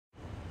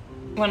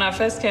When I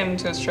first came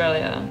to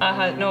Australia, I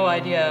had no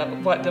idea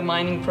what the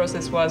mining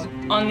process was.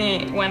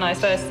 Only when I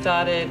first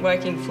started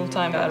working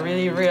full-time, I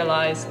really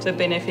realized the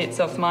benefits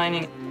of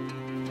mining.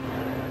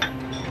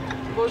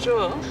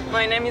 Bonjour,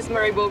 my name is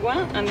Marie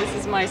Bourgoin and this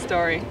is my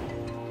story.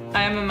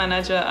 I am a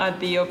manager at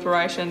the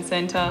operations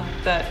centre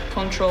that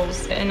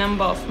controls a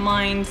number of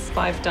mines,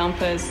 5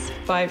 dumpers,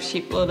 5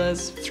 ship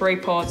loaders, 3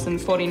 ports and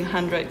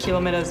 1,400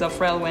 kilometres of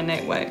railway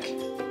network.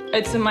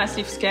 It's a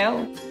massive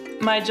scale.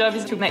 My job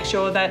is to make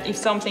sure that if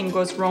something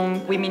goes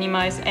wrong, we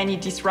minimise any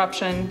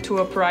disruption to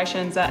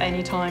operations at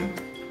any time.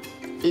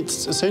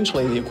 It's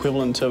essentially the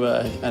equivalent of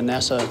a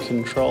NASA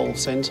control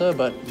centre,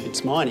 but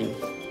it's mining.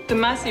 The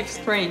massive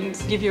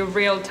screens give you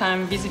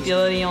real-time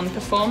visibility on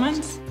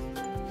performance.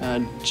 A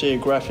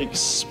geographic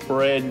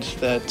spread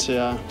that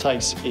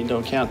takes into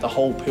account the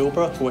whole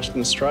Pilbara for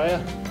Western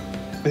Australia.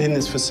 Within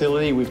this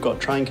facility, we've got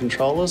train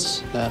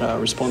controllers that are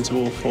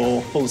responsible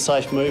for all the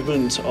safe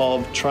movement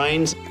of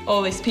trains.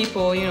 All these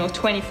people,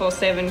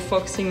 24/7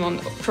 focusing on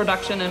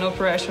production and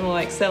operational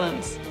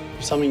excellence.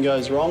 If something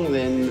goes wrong,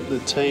 then the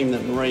team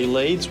that Marie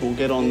leads will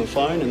get on the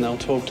phone and they'll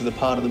talk to the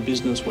part of the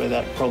business where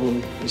that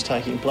problem is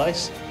taking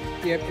place.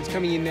 Yep, it's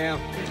coming in now.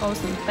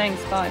 Awesome,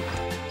 thanks, bye.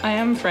 I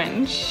am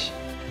French.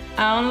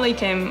 I only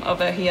came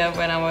over here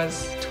when I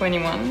was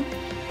 21,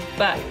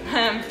 but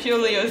I'm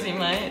purely Aussie,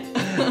 mate.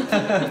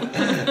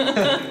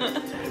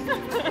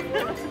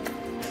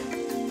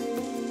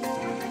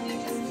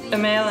 A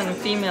male and a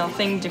female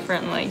think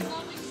differently.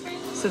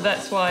 So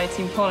that's why it's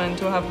important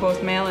to have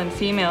both male and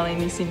female in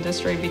this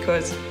industry,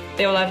 because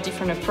they all have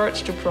different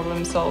approach to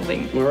problem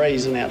solving.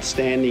 Marie's an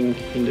outstanding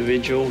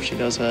individual. She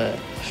does a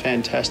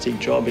fantastic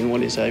job in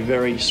what is a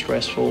very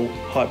stressful,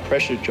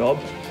 high-pressure job.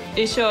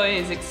 It sure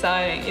is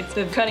exciting. It's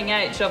the cutting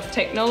edge of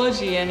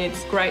technology and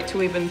it's great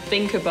to even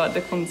think about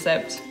the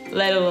concept,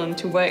 let alone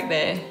to work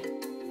there.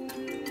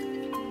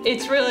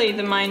 It's really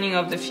the mining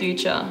of the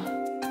future.